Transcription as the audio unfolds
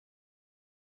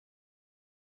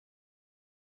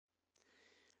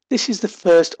This is the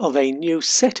first of a new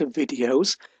set of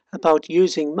videos about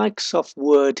using Microsoft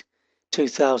Word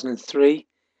 2003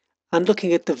 and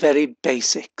looking at the very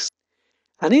basics.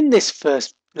 And in this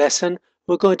first lesson,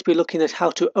 we're going to be looking at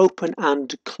how to open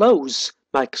and close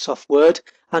Microsoft Word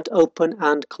and open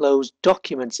and close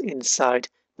documents inside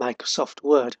Microsoft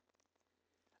Word.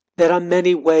 There are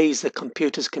many ways that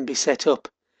computers can be set up.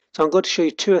 So I'm going to show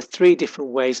you 2 or 3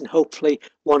 different ways, and hopefully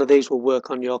one of these will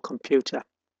work on your computer.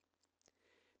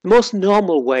 The most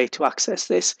normal way to access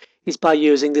this is by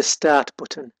using the Start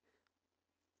button.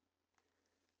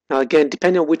 Now again,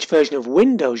 depending on which version of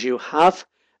Windows you have,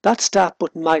 that Start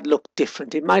button might look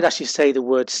different. It might actually say the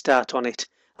word Start on it.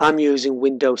 I'm using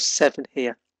Windows 7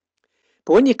 here.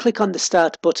 But when you click on the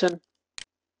Start button,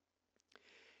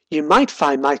 you might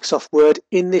find Microsoft Word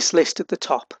in this list at the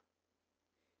top.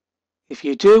 If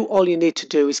you do, all you need to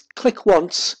do is click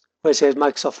once where it says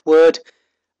Microsoft Word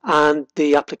and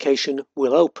the application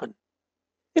will open.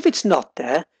 If it's not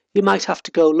there, you might have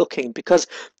to go looking, because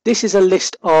this is a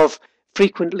list of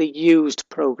frequently used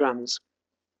programs.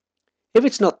 If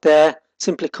it's not there,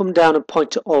 simply come down and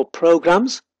point to All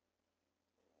Programs.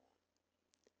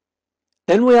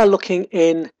 Then we are looking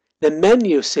in the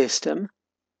menu system.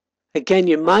 Again,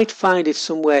 you might find it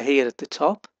somewhere here at the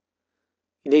top.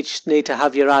 You just need to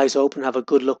have your eyes open, have a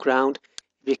good look round.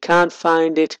 If you can't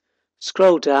find it,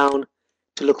 scroll down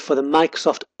to look for the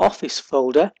Microsoft Office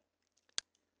folder.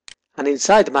 And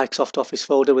inside the Microsoft Office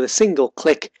folder, with a single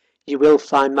click, you will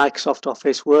find Microsoft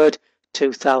Office Word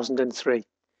 2003.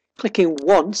 Clicking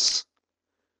once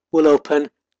will open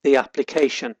the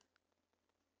application.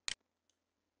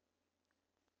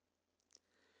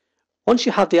 Once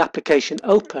you have the application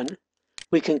open,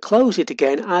 we can close it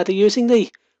again either using the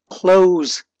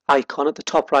Close icon at the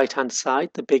top right hand side,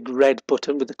 the big red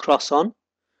button with the cross on,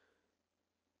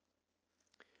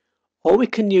 or we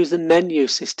can use the menu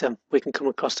system. We can come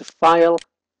across to File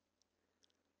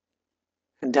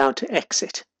and down to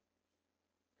Exit.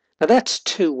 Now that's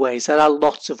 2 ways. There are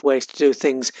lots of ways to do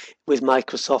things with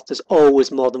Microsoft. There's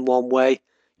always more than one way.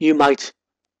 You might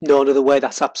know another way,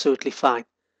 that's absolutely fine.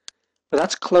 But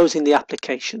that's closing the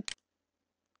application.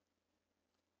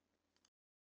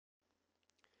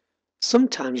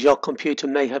 Sometimes your computer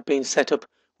may have been set up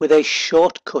with a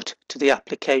shortcut to the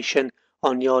application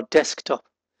on your desktop.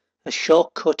 A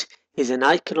shortcut is an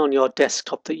icon on your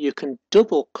desktop that you can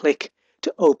double click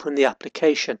to open the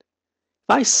application. If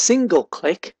I single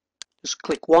click, just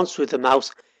click once with the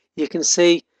mouse, you can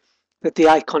see that the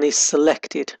icon is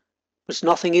selected, but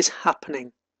nothing is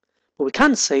happening. But we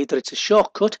can see that it's a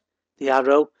shortcut, the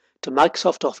arrow, to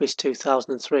Microsoft Office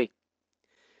 2003.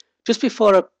 Just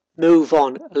before I move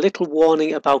on, a little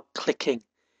warning about clicking.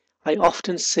 I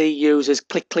often see users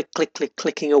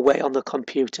clicking away on the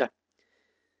computer.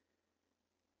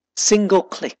 Single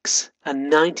clicks are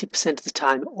 90% of the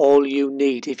time all you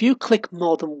need. If you click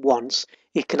more than once,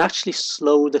 it can actually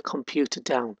slow the computer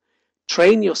down.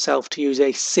 Train yourself to use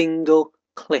a single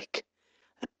click.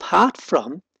 Apart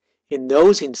from in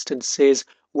those instances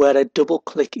where a double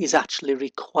click is actually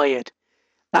required.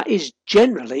 That is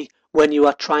generally when you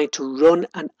are trying to run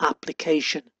an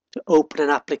application, to open an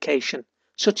application,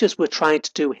 such as we're trying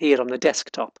to do here on the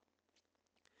desktop.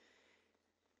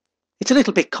 It's a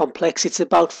little bit complex. It's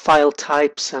about file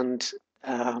types and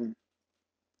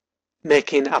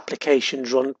making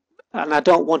applications run, and I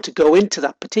don't want to go into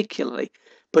that particularly,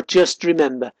 but just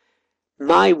remember,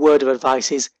 my word of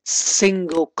advice is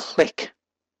single click.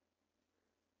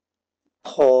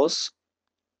 Pause.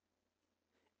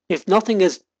 If nothing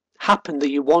has happened that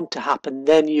you want to happen,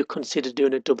 then you consider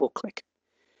doing a double click.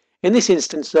 In this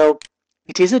instance though,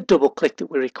 it is a double click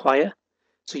that we require,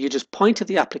 so you just point at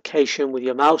the application with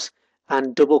your mouse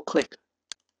and double click,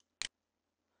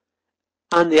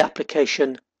 and the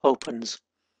application opens.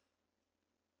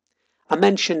 I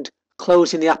mentioned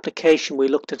closing the application. We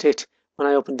looked at it when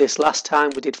I opened this last time.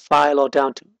 We did File or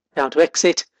down to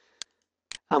Exit,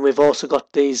 and we've also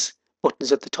got these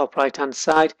buttons at the top right hand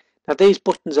side. Now these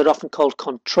buttons are often called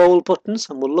control buttons,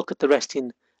 and we'll look at the rest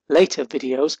in later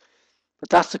videos, but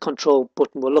that's the control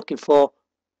button we're looking for.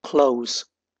 Close.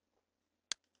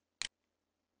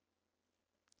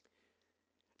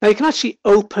 Now you can actually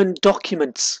open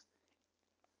documents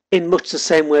in much the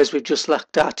same way as we've just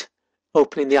looked at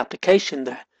opening the application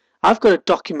there. I've got a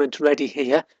document ready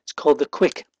here. It's called The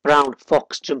Quick Brown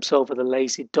Fox Jumps Over the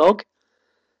Lazy Dog.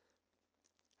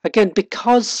 Again,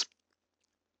 because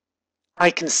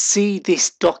I can see this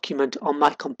document on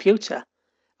my computer,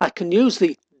 I can use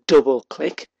the double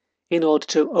click in order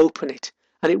to open it.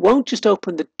 And it won't just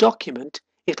open the document,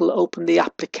 it'll open the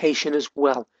application as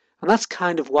well. And that's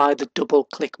kind of why the double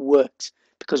click works,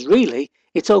 because really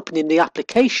it's opening the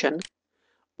application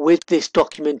with this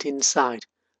document inside.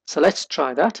 So let's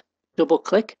try that. Double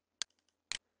click.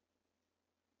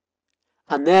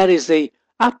 And there is the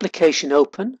application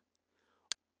open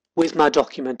with my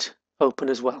document open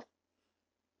as well.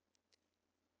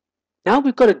 Now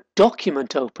we've got a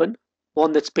document open,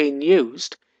 one that's being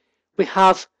used. We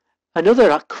have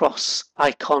another cross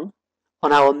icon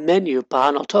on our menu bar,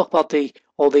 and I'll talk about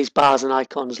all these bars and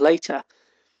icons later.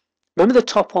 Remember, the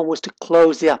top one was to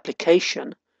close the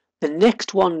application. The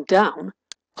next one down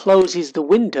closes the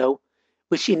window,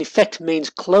 which in effect means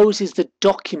closes the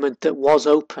document that was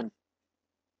open.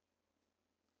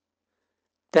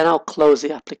 Then I'll close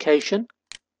the application.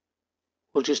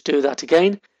 We'll just do that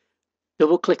again.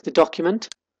 Double click the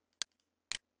document.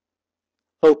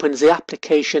 Opens the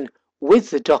application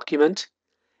with the document.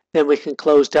 Then we can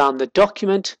close down the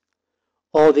document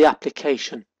or the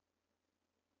application.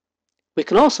 We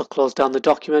can also close down the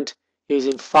document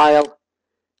using File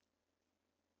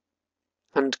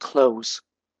and Close.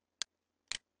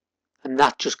 And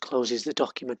that just closes the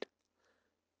document.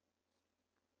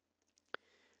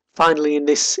 Finally, in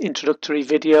this introductory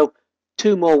video,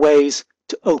 2 more ways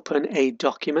to open a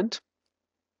document.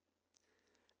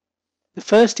 The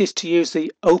first is to use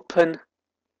the Open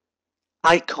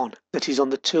icon that is on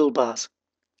the toolbars.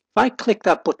 If I click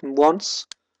that button once,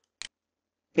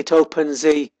 it opens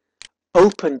the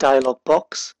Open dialog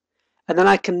box, and then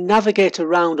I can navigate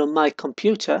around on my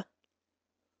computer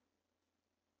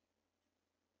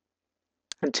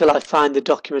until I find the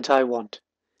document I want.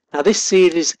 Now, this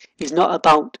series is not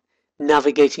about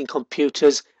navigating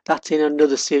computers. That's in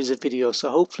another series of videos, so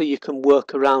hopefully you can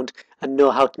work around and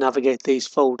know how to navigate these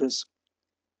folders.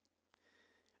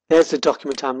 There's the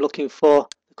document I'm looking for.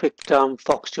 The quick brown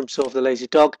fox jumps over the lazy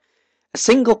dog. A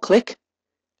single click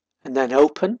and then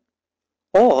open,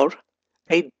 or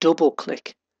a double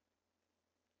click.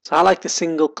 So I like the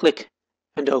single click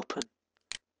and open.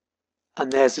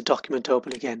 And there's the document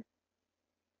open again.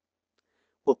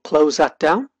 We'll close that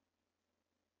down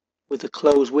with the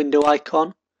close window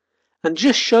icon and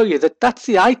just show you that that's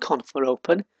the icon for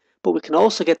open, but we can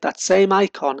also get that same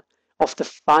icon off the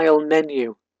File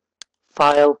menu.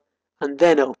 File and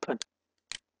then Open.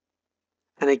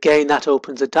 And again, that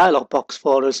opens a dialog box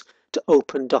for us to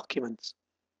open documents.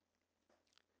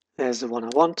 There's the one I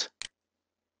want,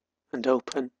 and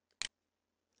open,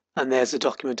 and there's the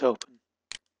document open.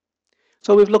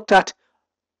 So we've looked at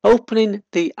opening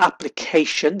the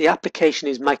application. The application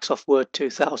is Microsoft Word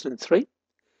 2003.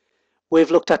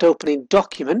 We've looked at opening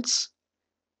documents,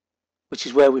 which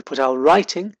is where we put our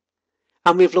writing,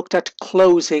 and we've looked at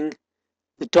closing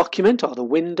the document or the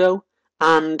window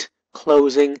and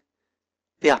closing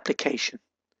the application.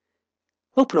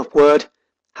 Open up Word,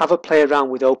 have a play around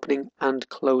with opening and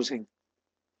closing.